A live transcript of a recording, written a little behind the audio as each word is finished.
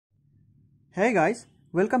Hey guys,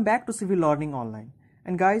 welcome back to Civil Learning Online.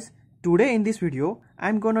 And guys, today in this video,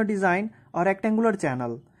 I'm gonna design a rectangular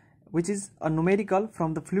channel which is a numerical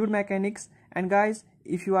from the fluid mechanics. And guys,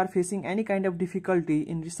 if you are facing any kind of difficulty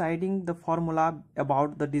in reciting the formula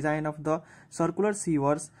about the design of the circular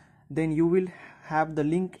sewers, then you will have the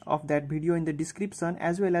link of that video in the description,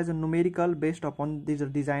 as well as a numerical based upon this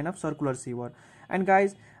design of circular sewer. And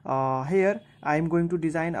guys, here I am going to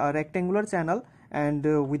design a rectangular channel, and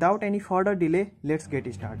without any further delay, let's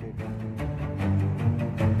get started.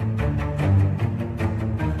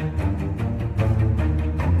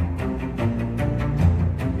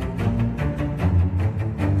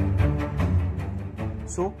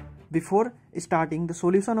 So before starting the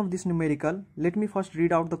solution of this numerical, let me first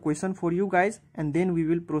read out the question for you guys, and then we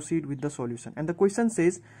will proceed with the solution. And the question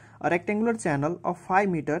says, a rectangular channel of 5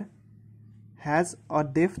 meter has a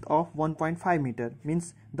depth of 1.5 meter,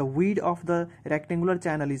 means the width of the rectangular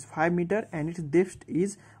channel is 5 meter and its depth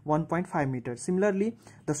is 1.5 meter. Similarly,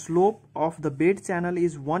 the slope of the bed channel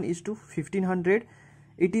is 1:1500.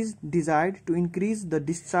 It is desired to increase the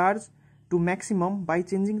discharge to maximum by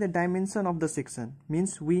changing the dimension of the section,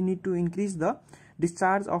 means we need to increase the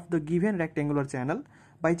discharge of the given rectangular channel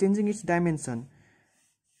by changing its dimension.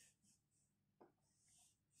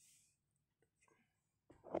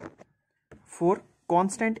 For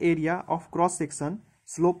constant area of cross section,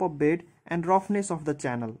 slope of bed and roughness of the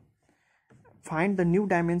channel, find the new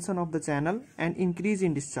dimension of the channel and increase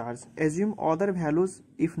in discharge. Assume other values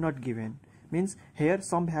if not given. Means here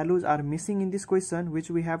some values are missing in this question,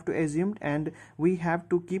 which we have to assume, and we have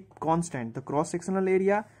to keep constant the cross sectional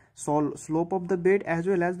area, slope of the bed, as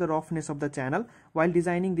well as the roughness of the channel while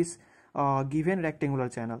designing this given rectangular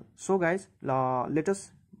channel. So guys, let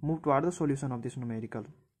us move toward the solution of this numerical.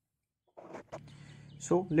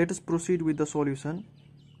 So let us proceed with the solution.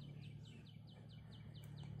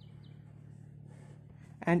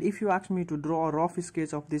 And if you ask me to draw a rough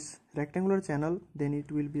sketch of this rectangular channel, then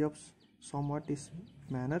it will be of somewhat this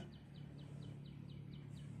manner.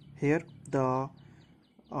 Here the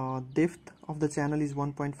depth of the channel is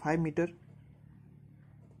 1.5 meter,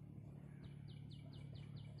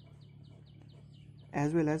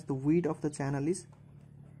 as well as the width of the channel is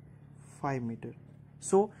 5 meter.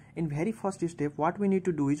 So in very first step, what we need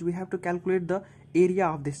to do is we have to calculate the area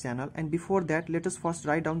of this channel. And before that, let us first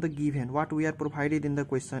write down the given what we are provided in the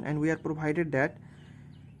question. And we are provided that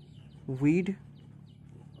width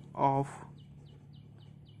of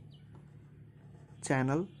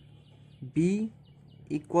channel B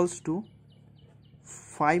equals to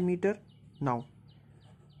 5 meter. Now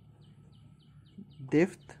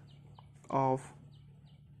depth of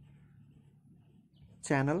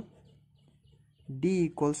channel D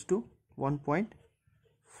equals to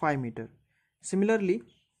 1.5 meter. Similarly,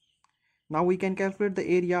 now we can calculate the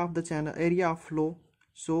area of the channel, area of flow.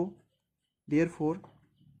 So therefore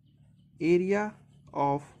area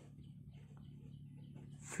of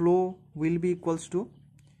flow will be equals to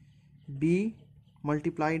B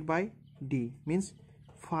multiplied by D, means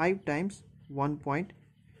 5 times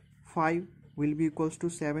 1.5 will be equals to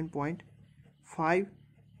 7.5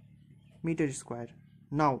 meter square.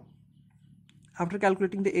 Now after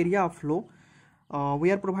calculating the area of flow, we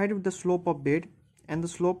are provided with the slope of bed, and the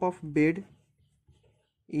slope of bed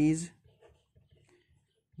is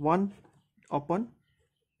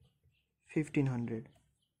 1/1500.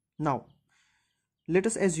 Now let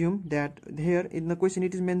us assume that here in the question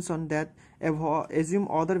it is mentioned that assume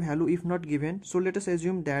other value if not given. So let us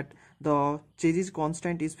assume that the changes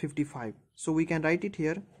constant is 55. So we can write it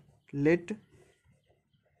here, let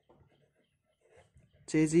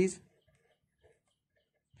changes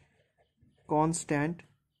constant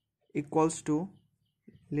equals to,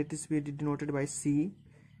 let this be denoted by C,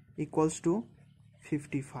 equals to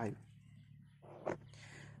 55.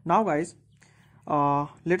 Now guys,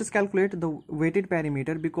 let us calculate the weighted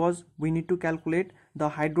perimeter, because we need to calculate the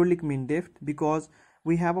hydraulic mean depth, because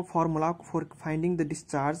we have a formula for finding the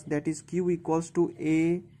discharge, that is Q equals to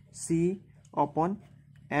AC upon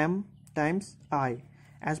M times I.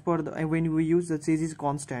 As per the, when we use the changes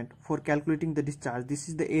constant for calculating the discharge, this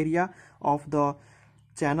is the area of the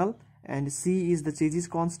channel, and C is the changes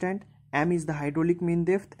constant, M is the hydraulic mean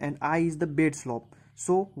depth, and I is the bed slope.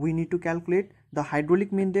 So we need to calculate the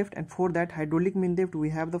hydraulic mean depth, and for that hydraulic mean depth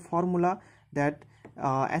we have the formula that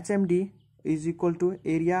HMD is equal to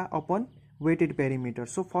area upon weighted perimeter.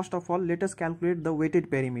 So first of all, let us calculate the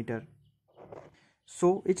weighted perimeter.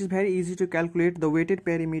 So it is very easy to calculate the weighted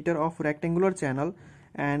perimeter of rectangular channel,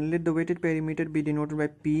 and let the weighted perimeter be denoted by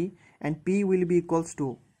P, and P will be equals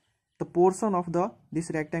to the portion of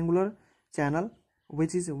this rectangular channel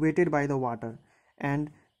which is weighted by the water,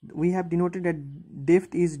 and we have denoted that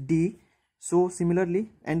depth is d. So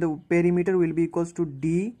similarly, and the perimeter will be equals to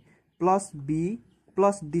d plus b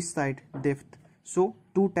plus this side depth. So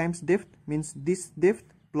 2 times depth means this depth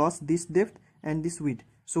plus this depth and this width.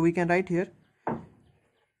 So we can write here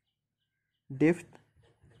depth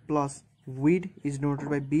plus width is denoted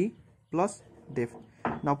by b plus depth.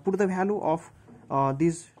 Now put the value of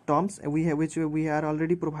these terms which we are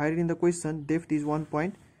already provided in the question. Depth is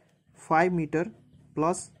 1.5 meter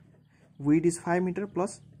plus width is 5 meter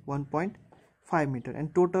plus 1.5 meter,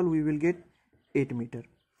 and total we will get 8 meter.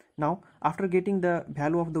 Now after getting the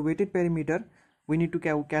value of the weighted perimeter, we need to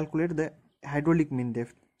calculate the hydraulic mean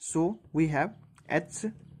depth. So we have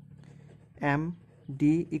HMD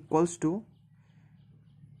equals to,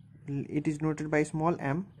 it is noted by small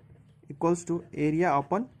m, equals to area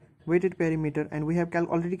upon weighted perimeter, and we have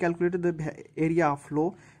already calculated the area of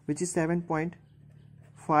flow, which is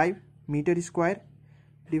 7.5 meter square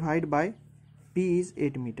divided by P is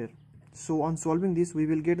 8 meter. So on solving this, we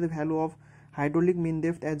will get the value of hydraulic mean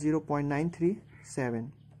depth as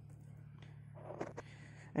 0.937,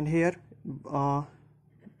 and here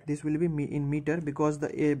this will be in meter because the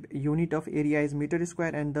unit of area is meter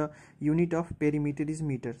square and the unit of perimeter is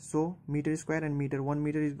meter. So meter square and meter, 1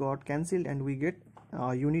 meter is got cancelled, and we get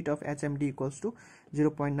unit of HMD equals to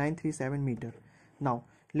 0.937 meter. Now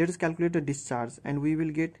let us calculate the discharge, and we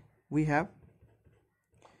will get, we have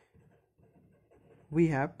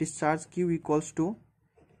discharge Q equals to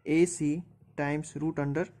AC times root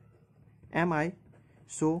under MI.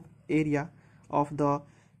 So area of the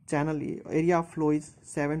channel, area of flow is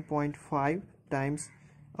 7.5 times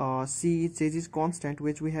C is constant,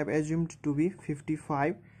 which we have assumed to be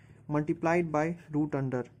 55, multiplied by root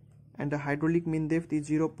under, and the hydraulic mean depth is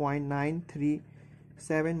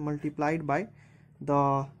 0.937 multiplied by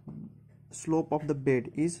the slope of the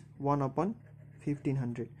bed is 1 upon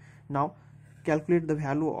 1500. Now calculate the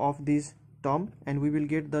value of this term, and we will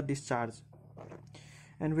get the discharge,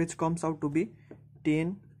 and which comes out to be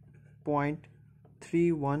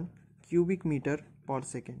 10.31 cubic meter per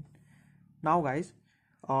second. Now guys,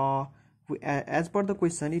 as per the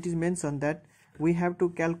question, it is mentioned that we have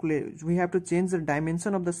to change the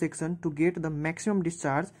dimension of the section to get the maximum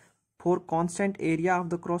discharge for constant area of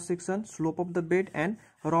the cross section, slope of the bed, and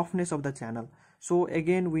roughness of the channel. So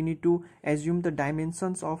again we need to assume the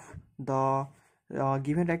dimensions of the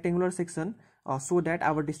given rectangular section so that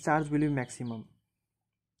our discharge will be maximum,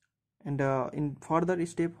 and in further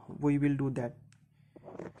step we will do that.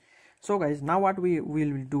 So guys, now what we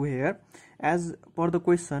will do here, as per the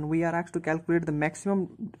question, we are asked to calculate the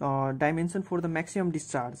maximum dimension for the maximum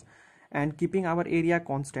discharge and keeping our area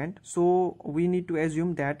constant. So we need to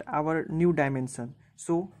assume that our new dimension,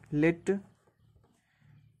 so let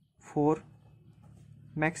for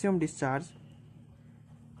maximum discharge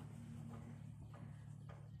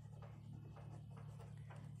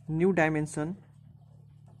new dimensions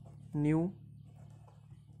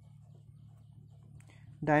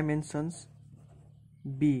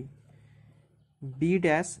b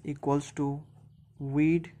dash equals to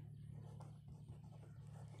width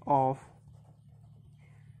of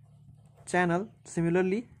channel.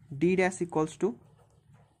 Similarly, d dash equals to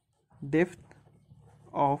depth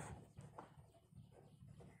of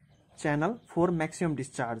channel for maximum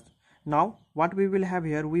discharge. Now what we will have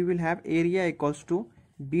here, we will have area equals to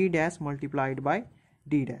b dash multiplied by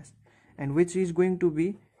d dash, and which is going to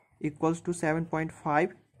be equals to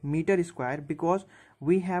 7.5 meter square, because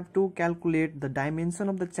we have to calculate the dimension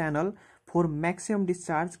of the channel for maximum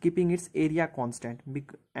discharge keeping its area constant,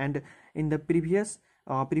 and in the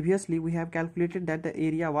previously we have calculated that the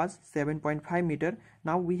area was 7.5 meter.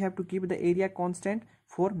 Now we have to keep the area constant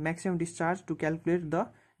for maximum discharge to calculate the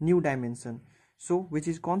new dimension, so which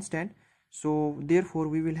is constant. So therefore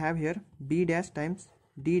we will have here b dash times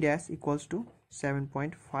d dash equals to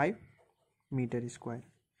 7.5 meter square.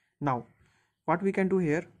 Now what we can do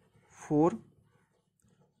here, for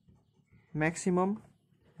maximum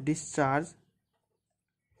discharge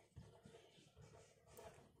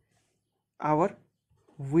our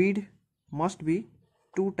width must be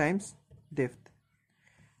 2 times depth.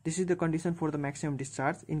 This is the condition for the maximum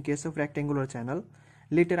discharge in case of rectangular channel.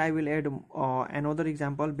 Later I will add another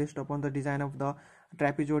example based upon the design of the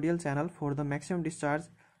trapezoidal channel for the maximum discharge.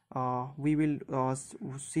 We will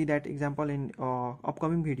see that example in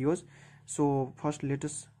upcoming videos. So first let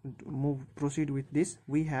us proceed with this.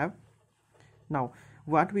 We have now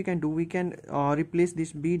what we can do, we can replace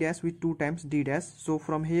this b dash with 2 times d dash. So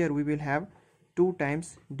from here we will have 2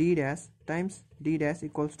 times d dash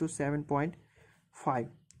equals to 7.5.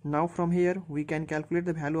 Now from here we can calculate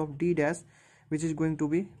the value of d dash, which is going to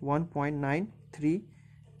be 1.937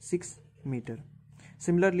 6 meter.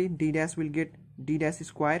 Similarly, d dash will get d dash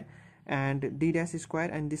square and d dash square,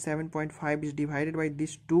 and this 7.5 is divided by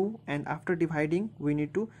this 2, and after dividing we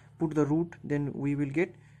need to put the root, then we will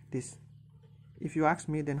get this. If you ask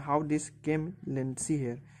me then how this came, let's see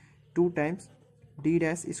here. 2 times d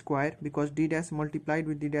dash square, because d dash multiplied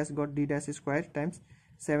with d dash got d dash square, times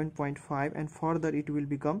 7.5, and further it will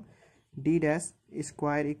become d dash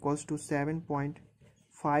square equals to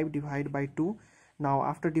 7.5 divided by 2. Now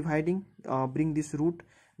after dividing, bring this root,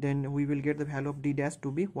 then we will get the value of d dash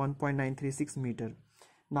to be 1.936 meter.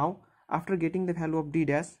 Now after getting the value of d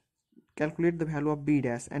dash, calculate the value of b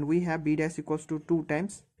dash, and we have b dash equals to 2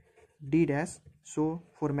 times d dash. So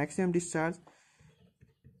for maximum discharge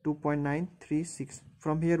 2.936,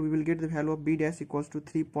 from here we will get the value of b dash equals to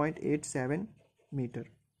 3.87 meter.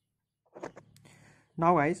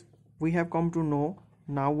 Now guys, we have come to know,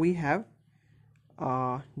 now we have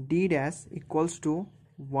d dash equals to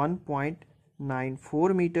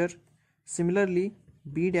 1.94 meter. Similarly,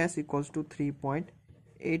 b dash equals to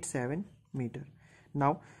 3.87 meter.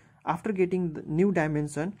 Now after getting the new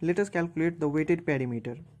dimension, let us calculate the weighted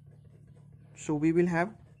perimeter. So we will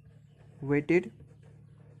have weighted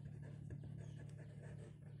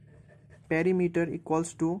perimeter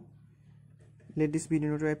equals to, let this be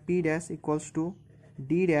denoted by p dash equals to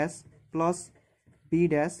d dash plus b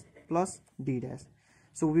dash plus d dash.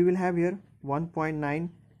 So we will have here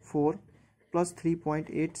 1.94 plus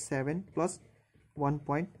 3.87 plus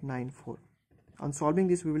 1.94. On solving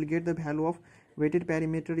this, we will get the value of weighted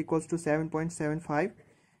perimeter equals to 7.75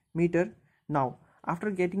 meter. Now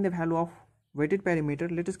after getting the value of weighted perimeter,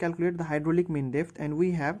 let us calculate the hydraulic mean depth, and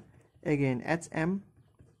we have again HMD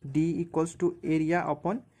equals to area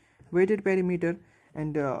upon weighted perimeter,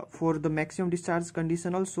 and for the maximum discharge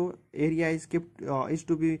condition also area is kept is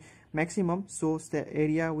to be maximum. So the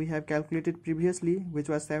area we have calculated previously, which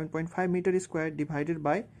was 7.5 meter square, divided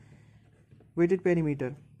by weighted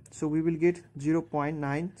perimeter, so we will get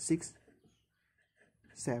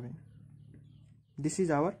 0.967. This is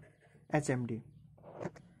our HMD.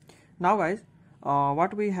 Now guys,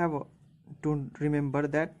 what we have to remember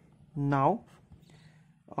that now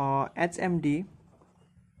HMD,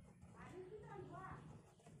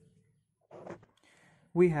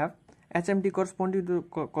 we have HMD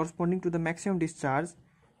corresponding to the maximum discharge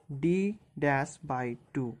d dash by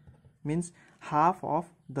 2, means half of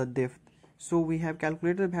the depth. So we have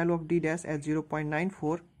calculated the value of d dash as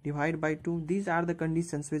 0.94 divided by 2. These are the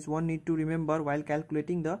conditions which one need to remember while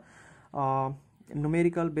calculating the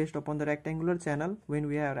numerical based upon the rectangular channel when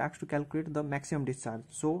we are asked to calculate the maximum discharge.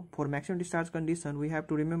 So for maximum discharge condition, we have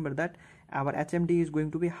to remember that our HMD is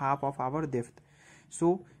going to be half of our depth,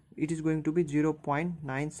 so it is going to be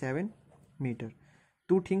 0.97 meter.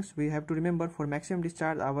 Two things we have to remember: for maximum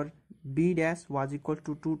discharge, our b dash was equal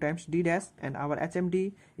to 2 times d dash, and our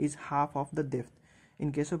HMD is half of the depth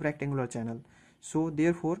in case of rectangular channel. So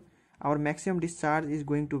therefore our maximum discharge is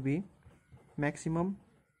going to be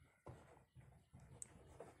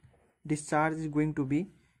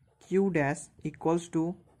q dash equals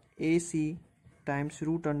to AC times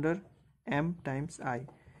root under m times I,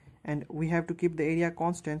 and we have to keep the area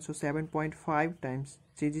constant, so 7.5 times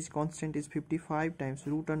change is constant is 55 times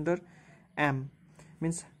root under m,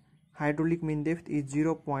 means hydraulic mean depth is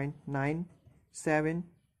 0.97.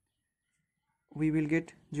 we will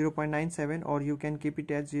get 0.97, or you can keep it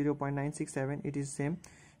as 0.967, it is same.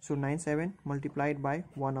 So 97 multiplied by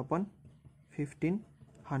 1 upon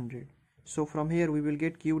 1500. So from here we will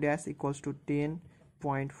get q dash equals to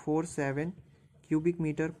 10.47 cubic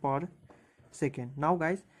meter per second. Now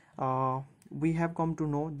guys, we have come to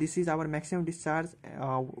know this is our maximum discharge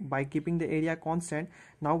by keeping the area constant.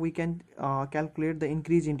 Now we can calculate the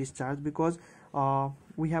increase in discharge, because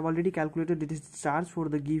we have already calculated the discharge for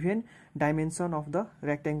the given dimension of the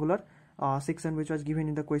rectangular section which was given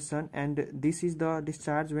in the question, and this is the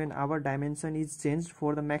discharge when our dimension is changed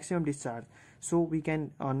for the maximum discharge. So we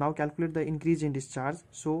can now calculate the increase in discharge.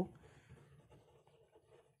 So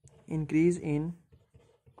increase in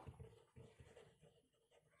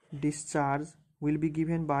discharge will be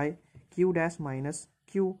given by q dash minus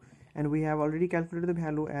q, and we have already calculated the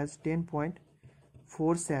value as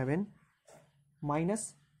 10.47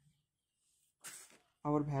 minus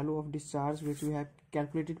our value of discharge which we have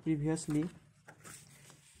calculated previously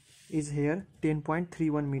is here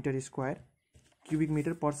 10.31 meter square cubic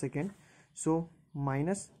meter per second. So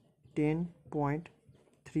minus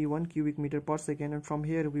 10.31 cubic meter per second, and from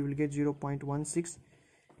here we will get 0.16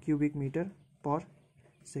 cubic meter per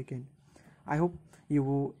second. I hope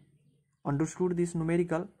you understood this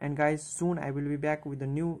numerical, and guys, soon I will be back with a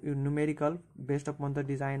new numerical based upon the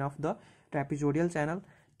design of the trapezoidal channel.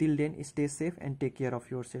 Till then, stay safe and take care of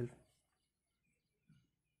yourself.